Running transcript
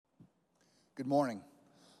Good morning.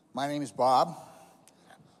 My name is Bob.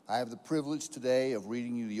 I have the privilege today of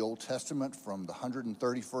reading you the Old Testament from the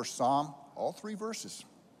 131st Psalm, all 3 verses.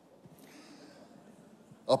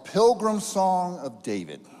 A pilgrim song of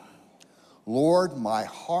David. Lord, my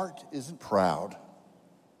heart isn't proud.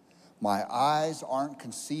 My eyes aren't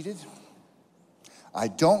conceited. I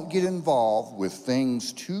don't get involved with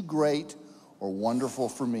things too great or wonderful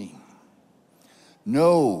for me.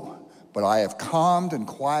 No, but I have calmed and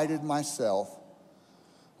quieted myself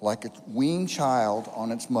like a weaned child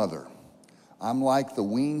on its mother. I'm like the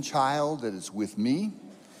weaned child that is with me.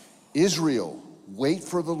 Israel, wait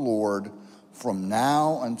for the Lord from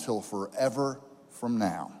now until forever from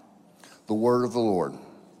now. The word of the Lord.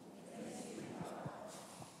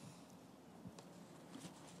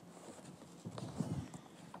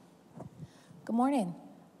 Good morning.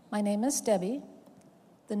 My name is Debbie.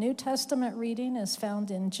 The New Testament reading is found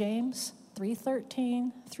in James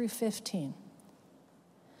 3:13 through 15.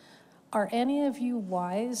 Are any of you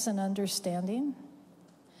wise and understanding?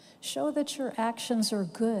 Show that your actions are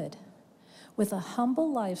good, with a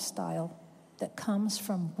humble lifestyle that comes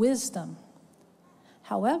from wisdom.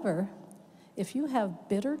 However, if you have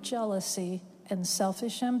bitter jealousy and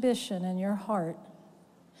selfish ambition in your heart,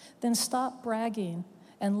 then stop bragging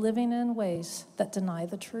and living in ways that deny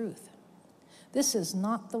the truth. This is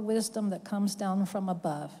not the wisdom that comes down from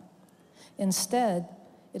above. Instead,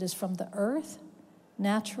 it is from the earth,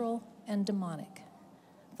 natural and demonic.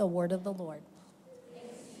 The word of the Lord.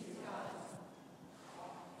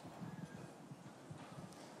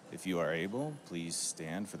 If you are able, please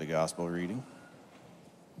stand for the gospel reading.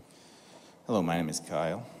 Hello, my name is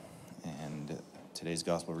Kyle, and today's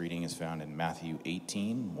gospel reading is found in Matthew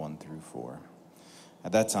 18, 1 through 4.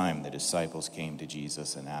 At that time, the disciples came to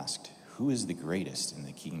Jesus and asked, "Who is the greatest in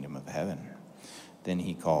the kingdom of heaven?" Then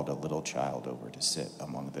he called a little child over to sit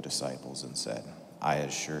among the disciples and said, "I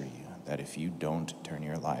assure you that if you don't turn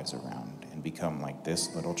your lives around and become like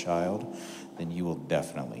this little child, then you will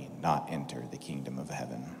definitely not enter the kingdom of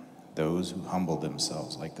heaven. Those who humble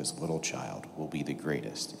themselves like this little child will be the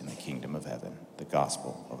greatest in the kingdom of heaven." The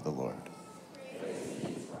gospel of the Lord.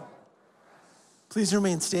 Please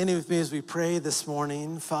remain standing with me as we pray this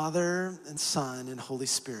morning. Father and Son and Holy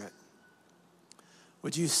Spirit,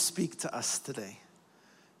 would you speak to us today?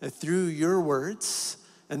 That through your words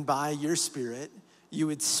and by your Spirit, you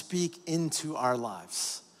would speak into our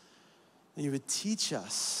lives. You would teach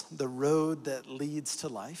us the road that leads to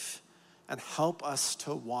life and help us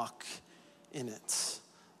to walk in it.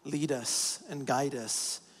 Lead us and guide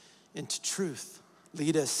us into truth.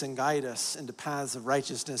 Lead us and guide us into paths of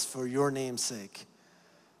righteousness for your name's sake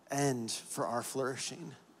and for our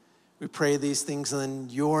flourishing. We pray these things in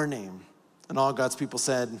your name. And all God's people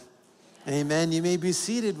said, amen. You may be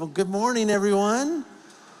seated. Well, good morning, everyone.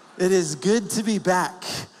 It is good to be back.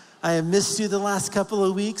 I have missed you the last couple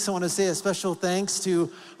of weeks. I want to say a special thanks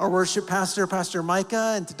to our worship pastor, Pastor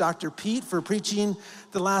Micah, and to Dr. Pete for preaching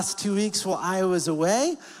the last 2 weeks while I was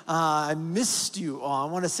away. I missed you all.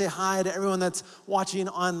 I want to say hi to everyone that's watching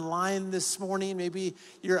online this morning. Maybe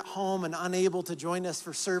you're at home and unable to join us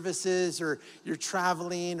for services, or you're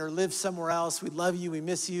traveling or live somewhere else. We love you. We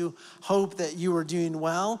miss you. Hope that you are doing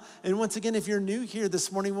well. And once again, if you're new here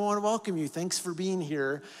this morning, we want to welcome you. Thanks for being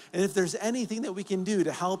here. And if there's anything that we can do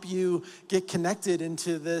to help you get connected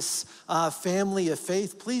into this family of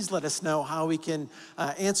faith, please let us know how we can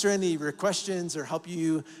answer any of your questions or help you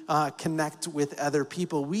connect with other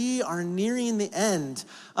people. We are nearing the end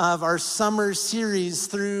of our summer series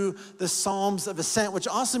through the Psalms of Ascent, which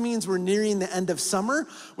also means we're nearing the end of summer,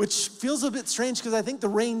 which feels a bit strange because I think the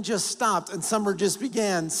rain just stopped and summer just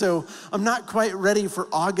began. So I'm not quite ready for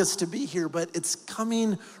August to be here, but it's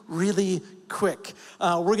coming really quick.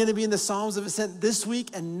 We're going to be in the Psalms of Ascent this week,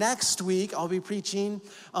 and next week I'll be preaching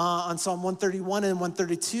on Psalm 131 and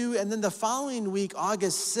 132, and then the following week,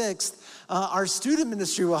 August 6th, our student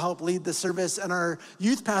ministry will help lead the service, and our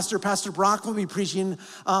youth pastor, Pastor Brock, will be preaching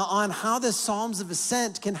on how the Psalms of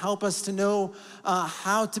Ascent can help us to know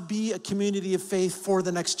how to be a community of faith for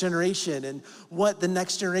the next generation and what the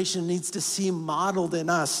next generation needs to see modeled in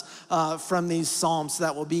us from these Psalms. So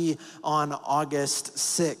that will be on August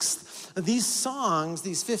 6th. These songs,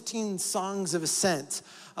 these 15 songs of ascent,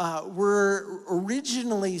 were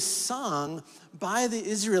originally sung by the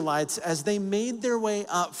Israelites as they made their way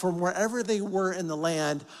up from wherever they were in the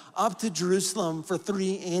land up to Jerusalem for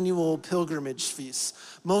 3 annual pilgrimage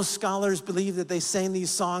feasts. Most scholars believe that they sang these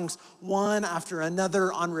songs one after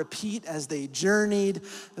another on repeat as they journeyed.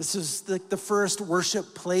 This is the first worship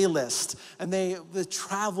playlist, and they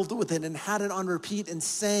traveled with it and had it on repeat and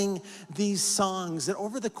sang these songs. And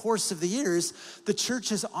over the course of the years, the church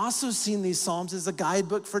has also seen these psalms as a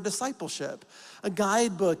guidebook for discipleship, a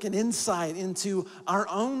guidebook, an insight into our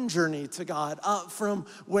own journey to God, up from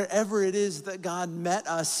wherever it is that God met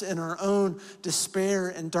us in our own despair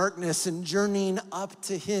and darkness, and journeying up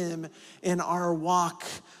to Him in our walk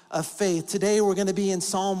of faith. Today we're going to be in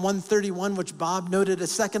Psalm 131, which Bob noted a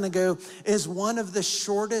second ago is one of the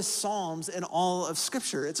shortest psalms in all of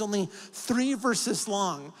Scripture. It's only 3 verses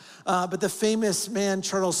long, but the famous man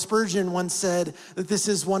Charles Spurgeon once said that this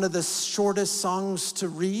is one of the shortest songs to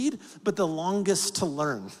read, but the longest to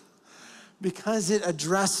learn, because it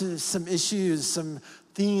addresses some issues, some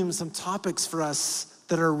themes, some topics for us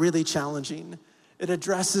that are really challenging. It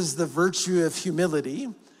addresses the virtue of humility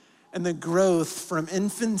and the growth from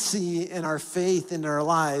infancy in our faith in our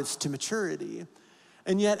lives to maturity.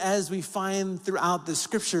 And yet, as we find throughout the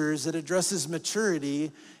Scriptures, it addresses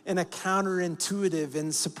maturity in a counterintuitive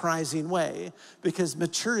and surprising way, because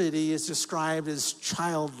maturity is described as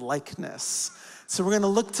childlikeness. So we're going to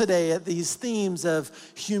look today at these themes of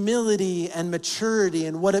humility and maturity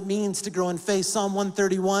and what it means to grow in faith. Psalm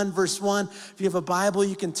 131, verse 1. If you have a Bible,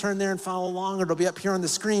 you can turn there and follow along, or it'll be up here on the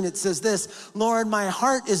screen. It says this: Lord, my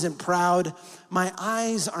heart isn't proud. My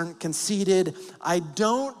eyes aren't conceited. I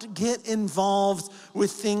don't get involved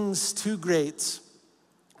with things too great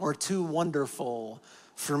or too wonderful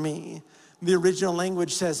for me. The original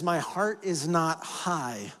language says, my heart is not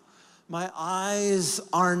high. My eyes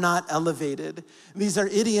are not elevated. These are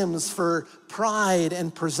idioms for pride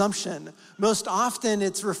and presumption. Most often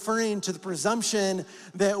it's referring to the presumption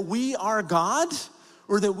that we are God,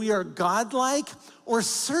 or that we are godlike, or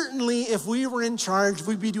certainly if we were in charge,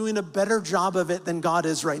 we'd be doing a better job of it than God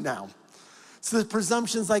is right now. So the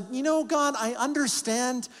presumption's like, you know, God, I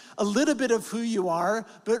understand a little bit of who you are,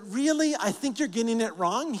 but really I think you're getting it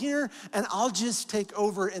wrong here, and I'll just take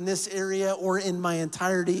over in this area or in my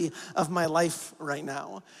entirety of my life right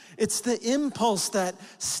now. It's the impulse that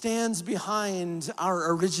stands behind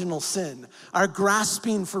our original sin, our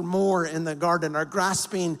grasping for more in the garden, our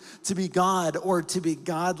grasping to be God or to be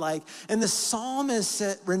godlike. And the psalmist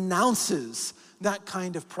renounces that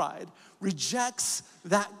kind of pride, rejects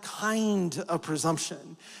that kind of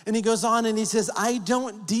presumption. And he goes on and he says, I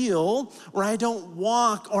don't deal, or I don't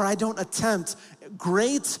walk, or I don't attempt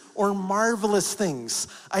great or marvelous things.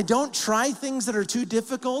 I don't try things that are too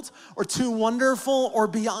difficult or too wonderful or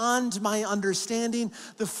beyond my understanding.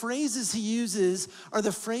 The phrases he uses are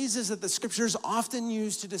the phrases that the Scriptures often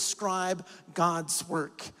use to describe God's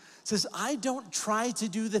work. It says, I don't try to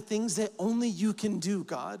do the things that only you can do,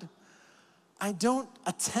 God. I don't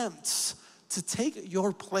attempt to take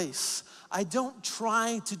your place. I don't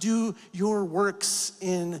try to do your works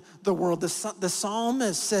in the world. The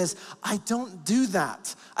psalmist says, I don't do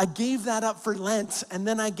that. I gave that up for Lent, and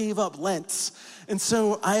then I gave up Lent. And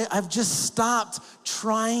so I've just stopped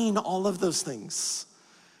trying all of those things.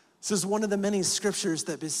 This is one of the many scriptures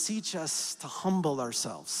that beseech us to humble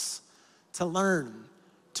ourselves, to learn,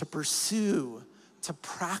 to pursue, to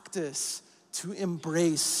practice, to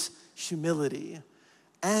embrace humility.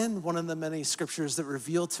 And one of the many scriptures that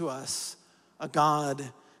reveal to us a God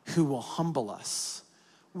who will humble us.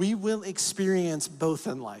 We will experience both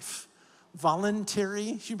in life.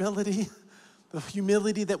 Voluntary humility, the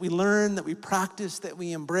humility that we learn, that we practice, that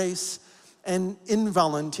we embrace, and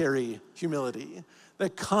involuntary humility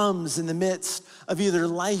that comes in the midst of either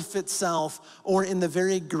life itself or in the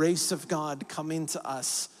very grace of God coming to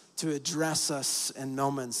us to address us in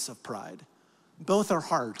moments of pride. Both are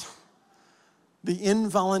hard. The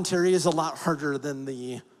involuntary is a lot harder than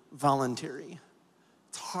the voluntary.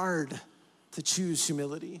 It's hard to choose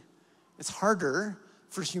humility. It's harder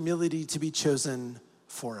for humility to be chosen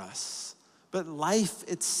for us. But life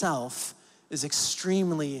itself is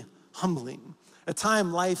extremely humbling. At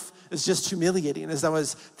times, life is just humiliating. As I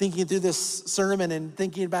was thinking through this sermon and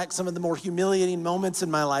thinking back some of the more humiliating moments in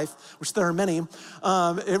my life, which there are many,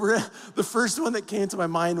 the first one that came to my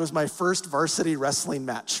mind was my first varsity wrestling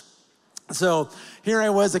match. So here I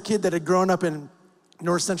was, a kid that had grown up in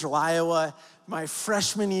north central Iowa. My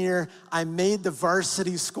freshman year, I made the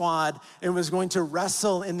varsity squad and was going to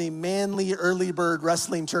wrestle in the Manly Early Bird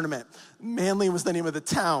Wrestling Tournament. Manly was the name of the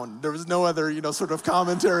town. There was no other, sort of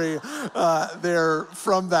commentary there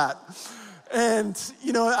from that. And,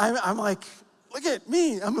 I'm like, look at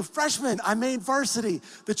me, I'm a freshman, I made varsity.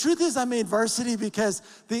 The truth is I made varsity because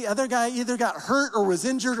the other guy either got hurt or was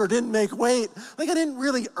injured or didn't make weight. Like I didn't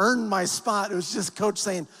really earn my spot. It was just coach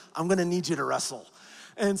saying, I'm gonna need you to wrestle.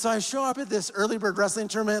 And so I show up at this early bird wrestling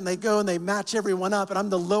tournament and they go and they match everyone up and I'm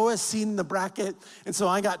the lowest seed in the bracket. And so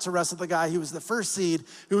I got to wrestle the guy who was the first seed,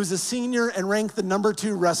 who was a senior and ranked the number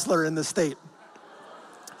 2 wrestler in the state.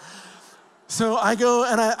 So I go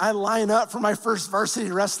and I line up for my first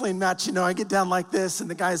varsity wrestling match. You know, I get down like this and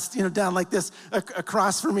the guy's, down like this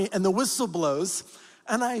across from me and the whistle blows.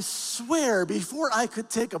 And I swear before I could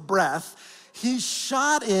take a breath, he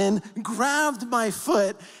shot in, grabbed my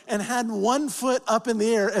foot and had one foot up in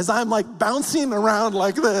the air as I'm like bouncing around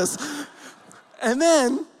like this. And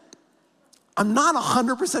then I'm not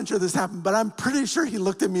 100% sure this happened, but I'm pretty sure he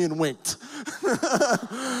looked at me and winked.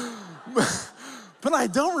 But I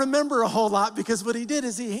don't remember a whole lot because what he did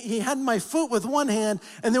is he had my foot with one hand,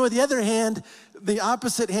 and then with the other hand, the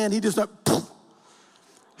opposite hand, he just went, poof,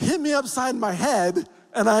 hit me upside my head,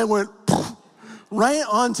 and I went poof, right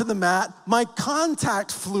onto the mat. My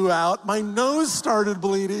contact flew out. My nose started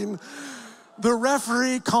bleeding. The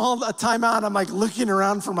referee called a timeout. I'm like looking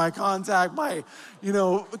around for my contact. My,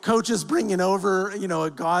 coach is bringing over,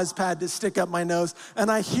 a gauze pad to stick up my nose,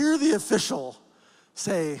 and I hear the official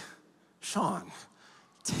say, Sean,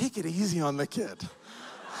 take it easy on the kid.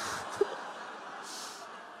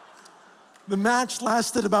 The match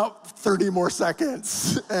lasted about 30 more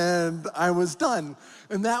seconds, and I was done.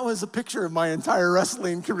 And that was a picture of my entire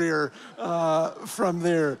wrestling career from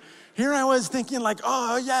there. Here I was thinking like,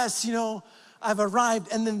 oh, yes, I've arrived.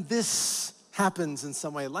 And then this happens in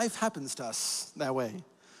some way. Life happens to us that way.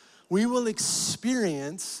 We will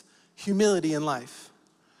experience humility in life.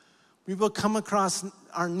 We will come across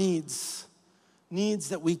our needs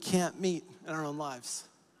that we can't meet in our own lives,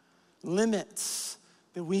 limits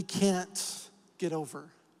that we can't get over.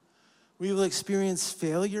 We will experience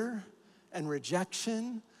failure and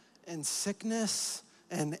rejection and sickness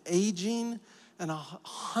and aging and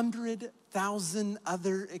 100,000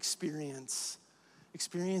 other experiences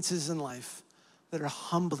in life that are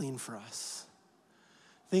humbling for us.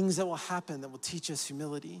 Things that will happen that will teach us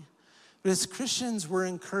humility. But as Christians, we're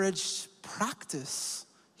encouraged to practice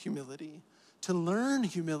humility, to learn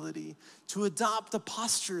humility, to adopt a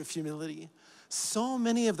posture of humility. So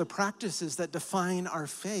many of the practices that define our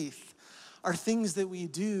faith are things that we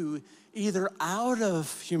do either out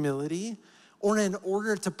of humility or in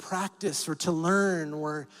order to practice or to learn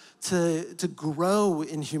or to grow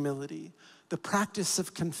in humility. The practice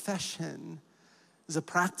of confession is a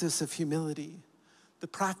practice of humility. The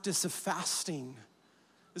practice of fasting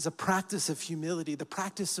is a practice of humility. The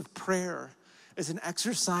practice of prayer is an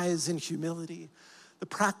exercise in humility. The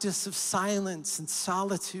practice of silence and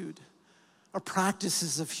solitude are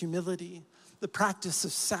practices of humility. The practice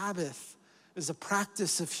of Sabbath is a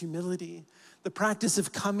practice of humility. The practice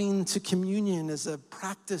of coming to communion is a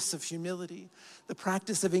practice of humility. The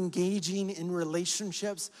practice of engaging in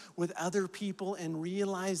relationships with other people and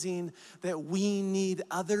realizing that we need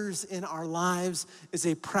others in our lives is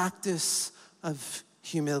a practice of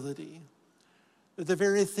humility. They're the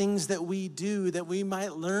very things that we do that we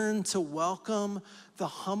might learn to welcome the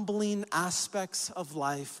humbling aspects of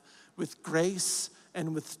life with grace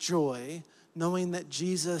and with joy, knowing that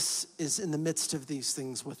Jesus is in the midst of these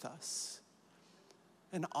things with us.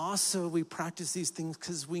 And also we practice these things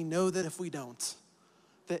because we know that if we don't,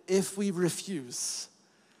 that if we refuse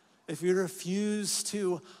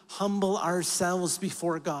to humble ourselves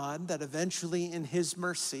before God, that eventually in His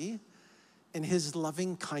mercy, in His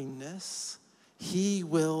loving kindness, He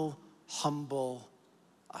will humble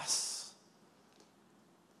us.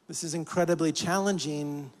 This is incredibly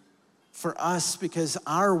challenging for us because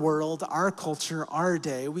our world, our culture, our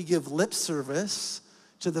day, we give lip service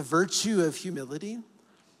to the virtue of humility.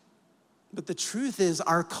 But the truth is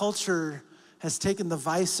our culture has taken the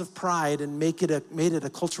vice of pride and made it a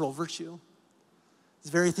cultural virtue. It's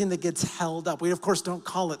the very thing that gets held up. We, of course, don't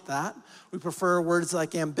call it that. We prefer words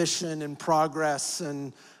like ambition and progress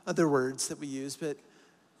and other words that we use, but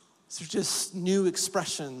these are just new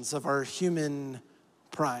expressions of our human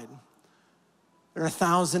pride. There are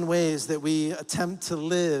 1,000 ways that we attempt to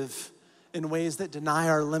live in ways that deny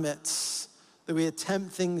our limits, that we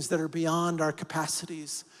attempt things that are beyond our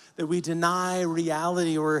capacities, that we deny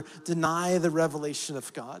reality or deny the revelation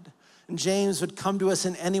of God. And James would come to us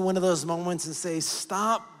in any one of those moments and say,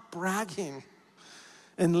 stop bragging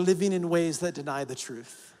and living in ways that deny the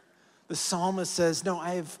truth. The psalmist says, no,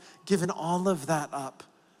 I have given all of that up.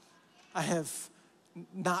 I have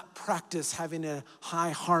not practiced having a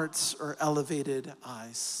high hearts or elevated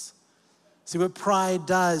eyes. See, what pride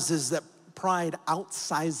does is that pride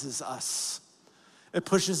outsizes us. It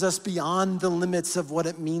pushes us beyond the limits of what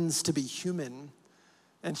it means to be human.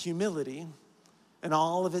 And humility, in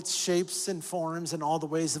all of its shapes and forms and all the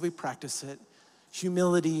ways that we practice it,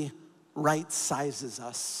 humility right-sizes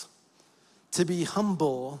us. To be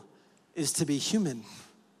humble is to be human.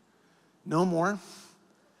 No more,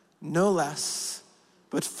 no less,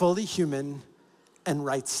 but fully human and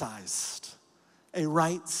right-sized. A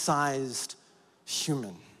right-sized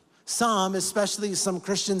human. Some, especially some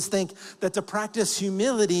Christians, think that to practice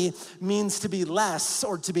humility means to be less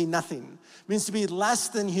or to be nothing. It means to be less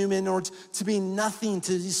than human or to be nothing,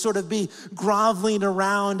 to sort of be groveling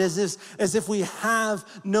around as if we have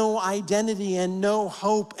no identity and no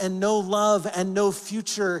hope and no love and no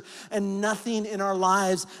future and nothing in our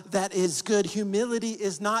lives that is good. Humility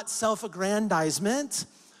is not self-aggrandizement,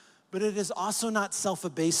 but it is also not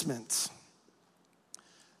self-abasement.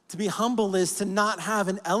 To be humble is to not have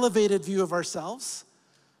an elevated view of ourselves,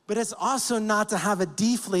 but it's also not to have a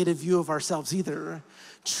deflated view of ourselves either.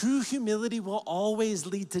 True humility will always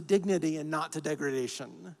lead to dignity and not to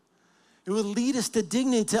degradation. It will lead us to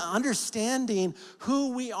dignity, to understanding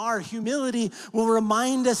who we are. Humility will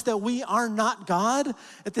remind us that we are not God.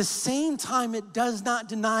 At the same time, it does not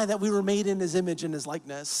deny that we were made in his image and his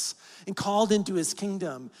likeness and called into his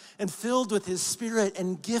kingdom and filled with his spirit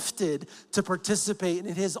and gifted to participate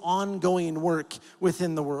in his ongoing work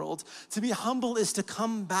within the world. To be humble is to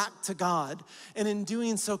come back to God, and in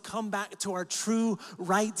doing so, come back to our true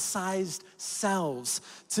right-sized selves.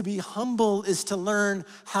 To be humble is to learn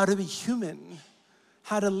how to be human,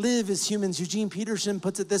 how to live as humans. Eugene Peterson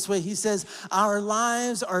puts it this way. He says, our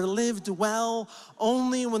lives are lived well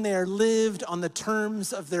only when they are lived on the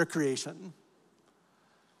terms of their creation.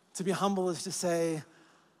 To be humble is to say,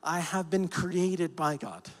 I have been created by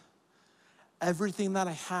God. Everything that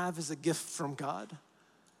I have is a gift from God.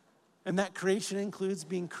 And that creation includes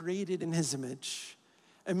being created in his image.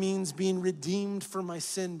 It means being redeemed from my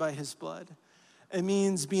sin by his blood. It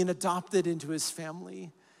means being adopted into his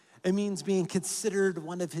family. It means being considered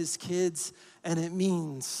one of his kids. And it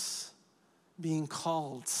means being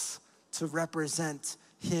called to represent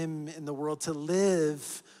him in the world. To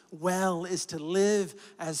live well is to live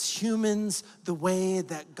as humans the way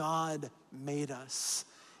that God made us,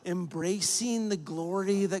 embracing the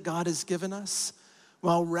glory that God has given us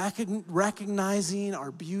while recognizing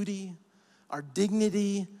our beauty, our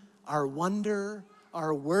dignity, our wonder,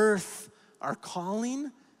 our worth, our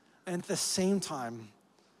calling, and at the same time,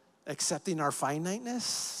 accepting our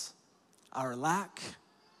finiteness, our lack,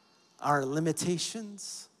 our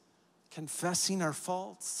limitations, confessing our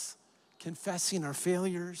faults, confessing our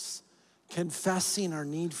failures, confessing our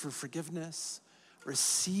need for forgiveness,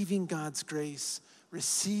 receiving God's grace,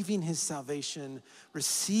 receiving his salvation,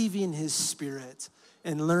 receiving his spirit,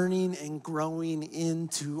 and learning and growing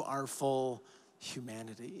into our full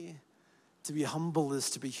humanity. To be humble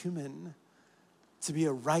is to be human, to be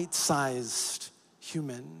a right-sized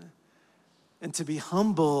human. And to be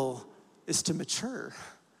humble is to mature.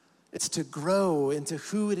 It's to grow into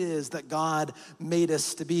who it is that God made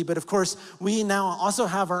us to be. But of course, we now also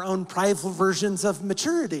have our own prideful versions of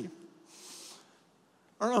maturity.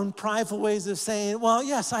 Our own prideful ways of saying, well,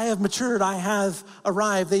 yes, I have matured, I have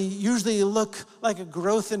arrived. They usually look like a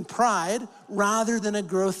growth in pride rather than a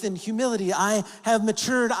growth in humility. I have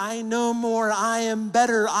matured, I know more, I am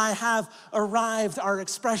better, I have arrived. Our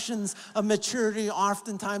expressions of maturity are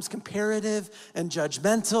oftentimes comparative and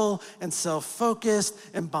judgmental and self-focused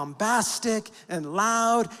and bombastic and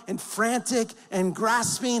loud and frantic and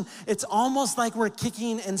grasping. It's almost like we're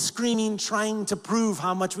kicking and screaming, trying to prove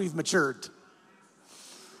how much we've matured.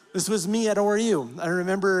 This was me at ORU. I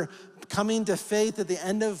remember coming to faith at the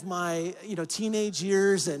end of my teenage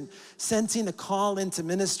years and sensing a call into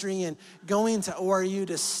ministry and going to ORU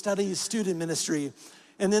to study student ministry.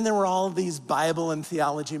 And then there were all of these Bible and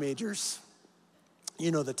theology majors.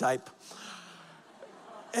 You know the type.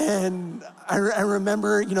 And I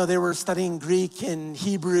remember, they were studying Greek and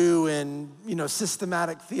Hebrew and,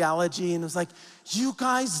 systematic theology. And it was like, you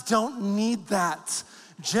guys don't need that.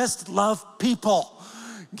 Just love people.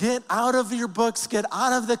 Get out of your books, get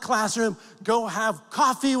out of the classroom, go have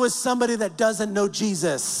coffee with somebody that doesn't know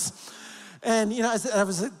Jesus. And, as I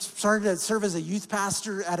was started to serve as a youth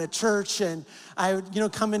pastor at a church, and I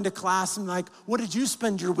would, come into class and like, what did you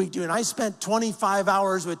spend your week doing? I spent 25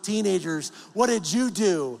 hours with teenagers. What did you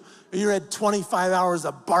do? You had 25 hours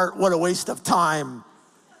of BART. What a waste of time.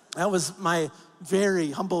 That was my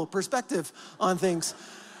very humble perspective on things.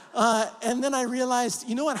 And then I realized,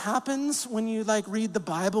 you know what happens when you read the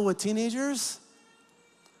Bible with teenagers?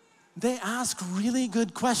 They ask really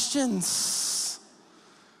good questions.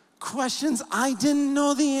 questions I didn't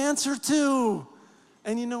know the answer to.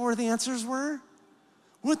 And you know where the answers were?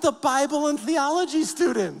 With the Bible and theology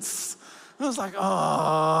students. I was like,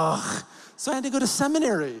 oh. So I had to go to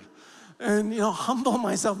seminary and, humble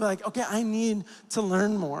myself, be like, okay, I need to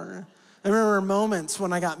learn more. I remember moments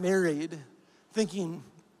when I got married thinking,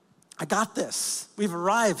 I got this. We've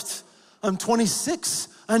arrived. I'm 26.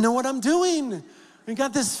 I know what I'm doing. We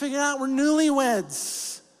got this figured out. We're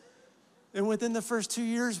newlyweds. And within the first 2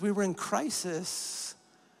 years, we were in crisis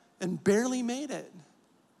and barely made it.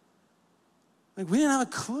 Like, we didn't have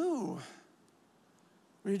a clue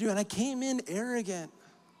what to do. And I came in arrogant,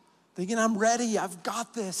 thinking I'm ready. I've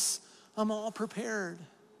got this. I'm all prepared.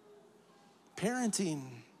 Parenting.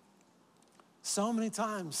 So many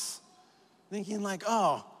times thinking like,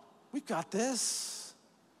 oh, we've got this.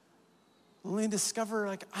 Only discover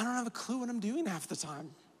like, I don't have a clue what I'm doing half the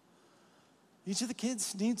time. Each of the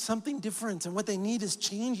kids needs something different, and what they need is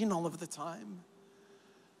changing all of the time.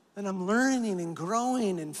 And I'm learning and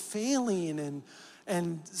growing and failing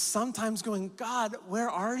and sometimes going, God, where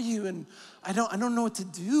are you? And I don't know what to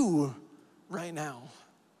do right now.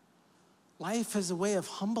 Life is a way of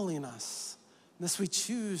humbling us. Unless we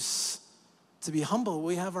choose to be humble,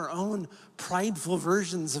 we have our own prideful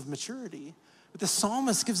versions of maturity. But the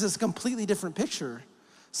psalmist gives us a completely different picture.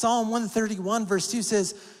 Psalm 131 verse 2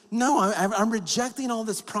 says, no, I'm rejecting all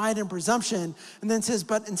this pride and presumption. And then says,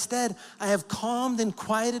 but instead I have calmed and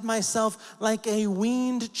quieted myself like a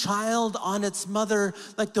weaned child on its mother,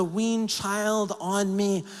 like the weaned child on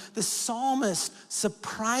me. The psalmist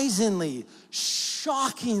surprisingly,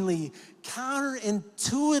 shockingly,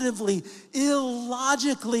 counterintuitively,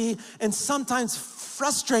 illogically, and sometimes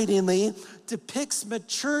frustratingly depicts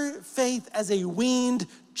mature faith as a weaned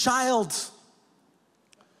child.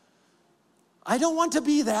 I don't want to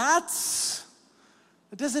be that.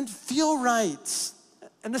 It doesn't feel right.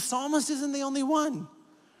 And the psalmist isn't the only one.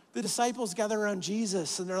 The disciples gather around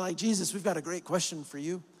Jesus and they're like, Jesus, we've got a great question for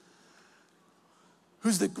you.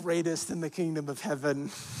 Who's the greatest in the kingdom of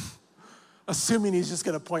heaven? Assuming he's just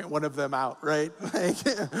gonna point one of them out, right? Like,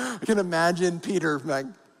 I can imagine Peter like,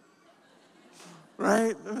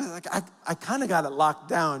 right? Like, I kind of got it locked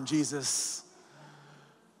down, Jesus.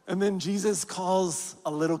 And then Jesus calls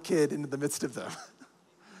a little kid into the midst of them.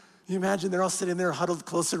 You imagine they're all sitting there huddled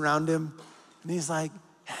close around him. And he's like,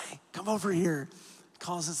 hey, come over here.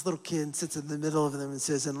 Calls this little kid and sits in the middle of them and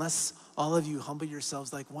says, unless all of you humble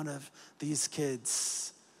yourselves like one of these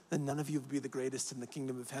kids, then none of you will be the greatest in the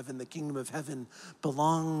kingdom of heaven. The kingdom of heaven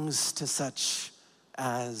belongs to such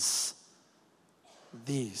as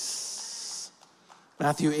these.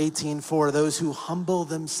 Matthew 18:4, those who humble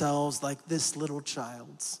themselves like this little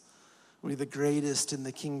child will be the greatest in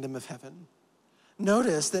the kingdom of heaven.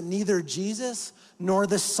 Notice that neither Jesus nor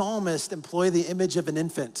the psalmist employ the image of an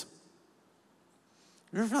infant.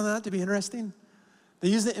 You ever found that to be interesting? They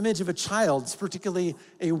use the image of a child, particularly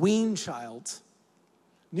a weaned child.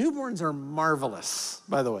 Newborns are marvelous,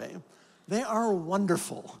 by the way. They are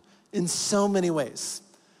wonderful in so many ways.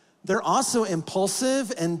 They're also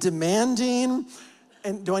impulsive and demanding.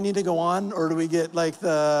 And do I need to go on, or do we get like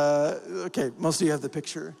okay, most of you have the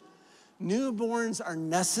picture. Newborns are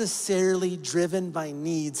necessarily driven by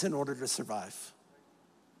needs in order to survive.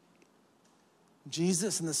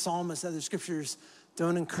 Jesus and the psalmist and other scriptures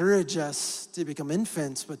don't encourage us to become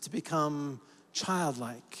infants, but to become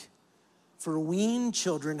childlike. For weaned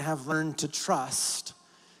children have learned to trust,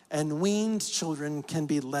 and weaned children can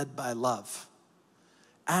be led by love.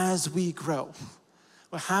 As we grow,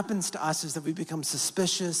 what happens to us is that we become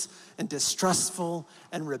suspicious and distrustful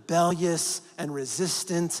and rebellious and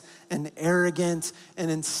resistant and arrogant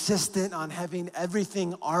and insistent on having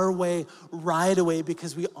everything our way right away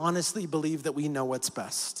because we honestly believe that we know what's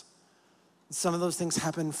best. Some of those things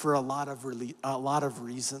happen for a lot of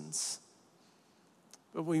reasons.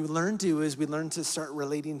 But what we learn to start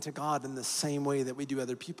relating to God in the same way that we do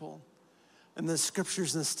other people. And the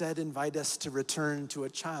scriptures instead invite us to return to a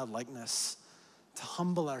childlikeness, to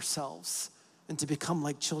humble ourselves and to become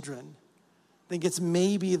like children. I think it's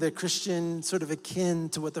maybe the Christian sort of akin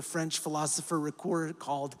to what the French philosopher Ricoeur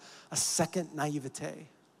called a second naivete.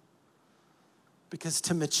 Because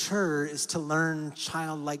to mature is to learn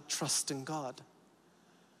childlike trust in God.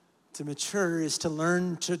 To mature is to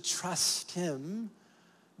learn to trust Him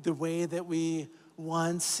the way that we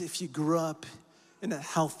once, if you grew up in a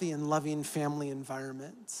healthy and loving family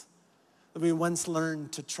environment, that we once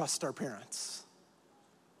learned to trust our parents.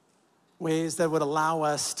 Ways that would allow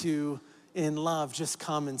us to, in love, just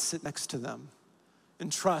come and sit next to them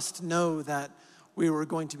and know that we were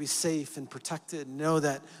going to be safe and protected, know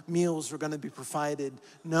that meals were going to be provided,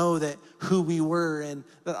 know that who we were and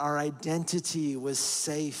that our identity was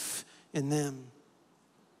safe in them.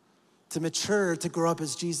 To mature, to grow up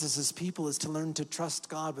as Jesus' people is to learn to trust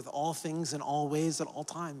God with all things in all ways at all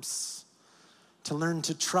times. To learn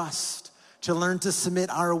to trust, to learn to submit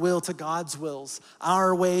our will to God's wills,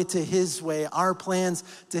 our way to his way, our plans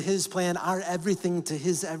to his plan, our everything to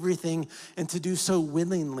his everything, and to do so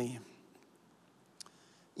willingly.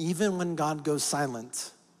 Even when God goes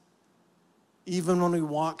silent, even when we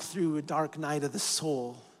walk through a dark night of the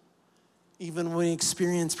soul, even when we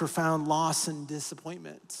experience profound loss and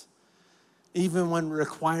disappointment, even when it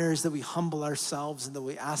requires that we humble ourselves and that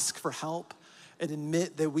we ask for help and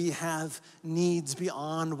admit that we have needs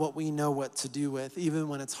beyond what we know what to do with, even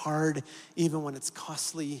when it's hard, even when it's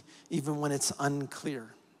costly, even when it's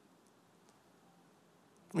unclear.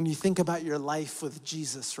 When you think about your life with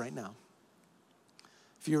Jesus right now,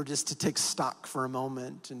 if you were just to take stock for a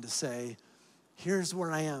moment and to say, here's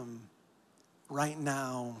where I am right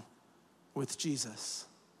now with Jesus.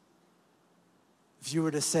 If you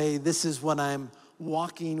were to say, this is what I'm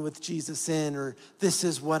walking with Jesus in, or this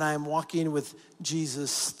is what I'm walking with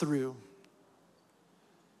Jesus through.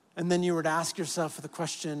 And then you were to ask yourself the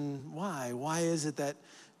question, why? Why is it that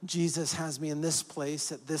Jesus has me in this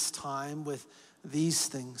place at this time with these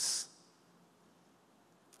things?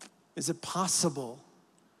 Is it possible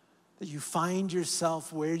that you find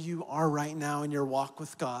yourself where you are right now in your walk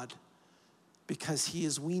with God because he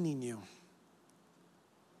is weaning you,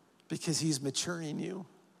 because he's maturing you,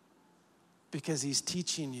 because he's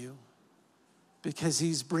teaching you, because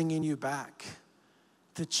he's bringing you back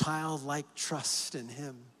to childlike trust in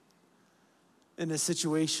him in a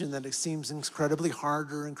situation that it seems incredibly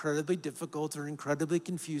hard or incredibly difficult or incredibly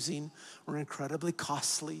confusing or incredibly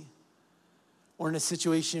costly, or in a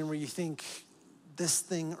situation where you think, this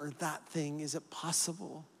thing or that thing, is it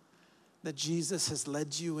possible that Jesus has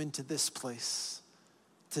led you into this place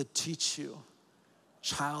to teach you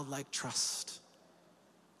childlike trust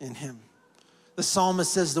in him? The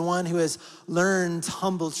psalmist says the one who has learned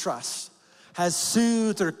humble trust has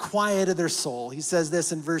soothed or quieted their soul. He says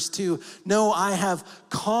this in verse 2, no, I have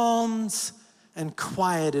calmed and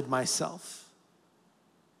quieted myself.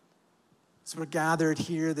 As we're gathered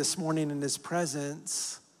here this morning in his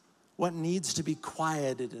presence, what needs to be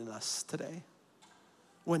quieted in us today?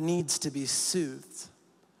 What needs to be soothed?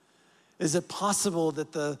 Is it possible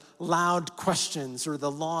that the loud questions or the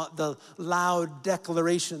loud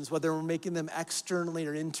declarations, whether we're making them externally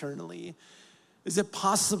or internally, is it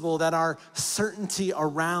possible that our certainty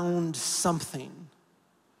around something,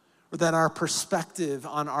 or that our perspective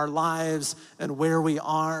on our lives and where we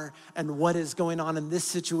are and what is going on in this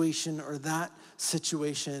situation or that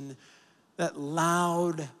situation, that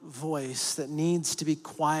loud voice that needs to be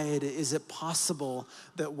quiet, is it possible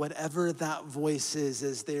that whatever that voice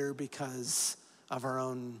is there because of our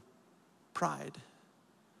own pride?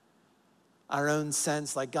 Our own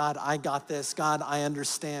sense like, God, I got this. God, I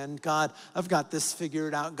understand. God, I've got this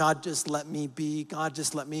figured out. God, just let me be. God,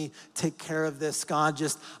 just let me take care of this. God,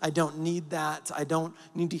 I don't need that. I don't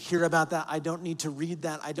need to hear about that. I don't need to read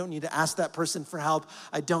that. I don't need to ask that person for help.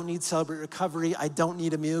 I don't need Celebrate Recovery. I don't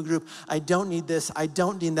need a meal group. I don't need this. I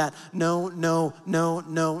don't need that. No, no, no,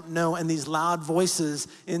 no, no. And these loud voices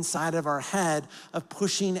inside of our head of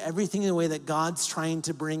pushing everything away that God's trying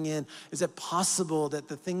to bring in. Is it possible that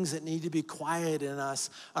the things that need to be quiet in us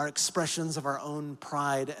are expressions of our own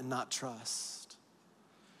pride and not trust?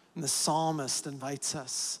 And the psalmist invites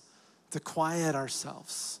us to quiet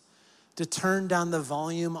ourselves, to turn down the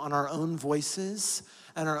volume on our own voices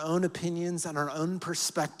and our own opinions and our own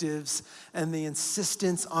perspectives and the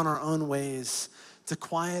insistence on our own ways, to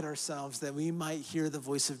quiet ourselves that we might hear the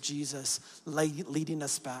voice of Jesus leading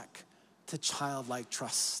us back to childlike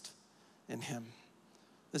trust in him.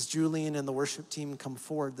 As Julian and the worship team come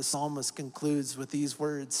forward, the psalmist concludes with these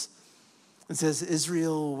words. It says,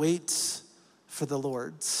 Israel waits for the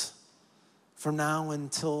Lord's from now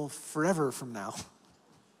until forever from now.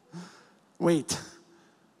 Wait,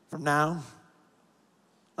 from now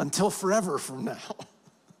until forever from now.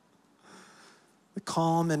 The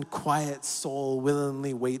calm and quiet soul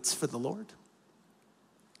willingly waits for the Lord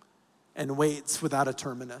and waits without a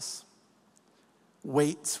terminus.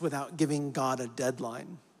 Waits without giving God a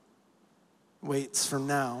deadline. Waits from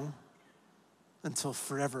now until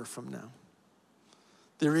forever from now.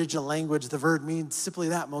 The original language, the verb means simply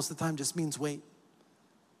that. Most of the time just means wait.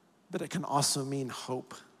 But it can also mean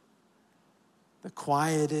hope. The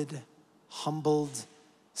quieted, humbled,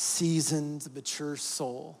 seasoned, mature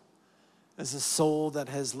soul is a soul that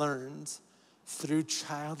has learned through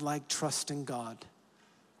childlike trust in God,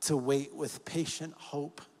 to wait with patient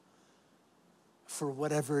hope for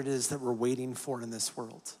whatever it is that we're waiting for in this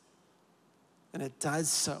world. And it does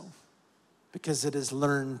so because it has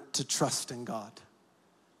learned to trust in God,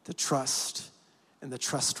 to trust in the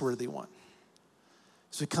trustworthy one.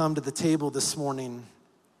 As we come to the table this morning,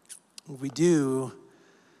 what we do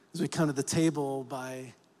is we come to the table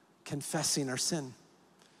by confessing our sin,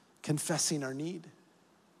 confessing our need.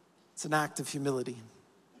 It's an act of humility.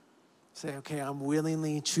 Say, okay, I'm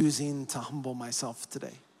willingly choosing to humble myself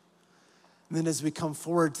today. And then as we come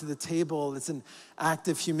forward to the table, it's an act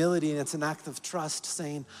of humility and it's an act of trust,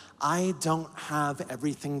 saying, I don't have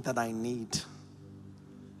everything that I need,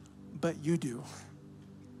 but you do.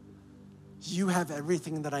 You have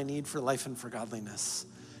everything that I need for life and for godliness.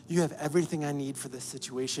 You have everything I need for this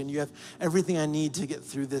situation. You have everything I need to get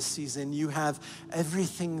through this season. You have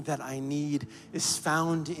everything that I need is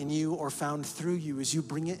found in you or found through you as you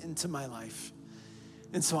bring it into my life.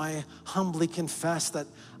 And so I humbly confess that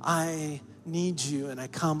I need you, and I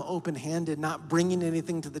come open-handed, not bringing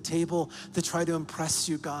anything to the table to try to impress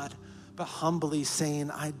you, God, but humbly saying,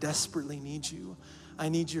 I desperately need you. I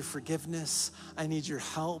need your forgiveness. I need your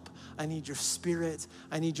help. I need your spirit.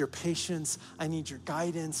 I need your patience. I need your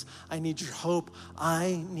guidance. I need your hope.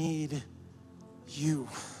 I need you.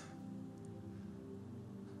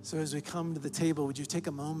 So as we come to the table, would you take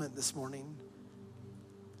a moment this morning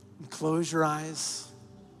and close your eyes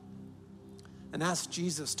and ask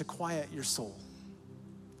Jesus to quiet your soul.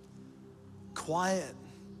 Quiet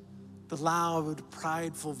the loud,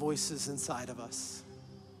 prideful voices inside of us.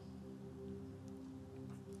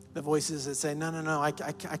 The voices that say, no, I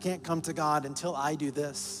can't come to God until I do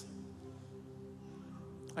this.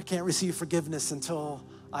 I can't receive forgiveness until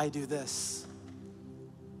I do this.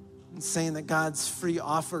 And saying that God's free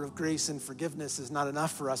offer of grace and forgiveness is not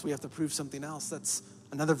enough for us. We have to prove something else. That's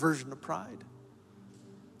another version of pride.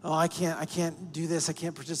 Oh, I can't do this. I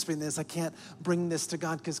can't participate in this. I can't bring this to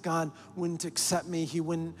God because God wouldn't accept me. He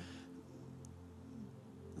wouldn't.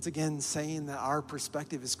 It's again saying that our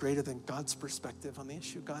perspective is greater than God's perspective on the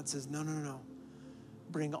issue. God says, no.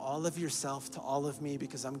 Bring all of yourself to all of me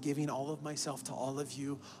because I'm giving all of myself to all of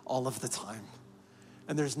you all of the time.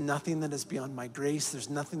 And there's nothing that is beyond my grace. There's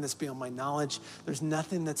nothing that's beyond my knowledge. There's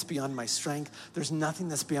nothing that's beyond my strength. There's nothing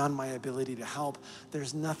that's beyond my ability to help.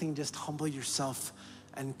 There's nothing. Just humble yourself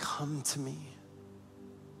and come to me.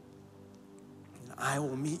 And I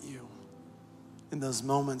will meet you in those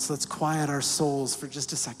moments. Let's quiet our souls for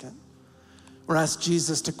just a second. Or ask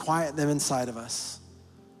Jesus to quiet them inside of us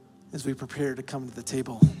as we prepare to come to the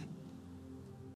table.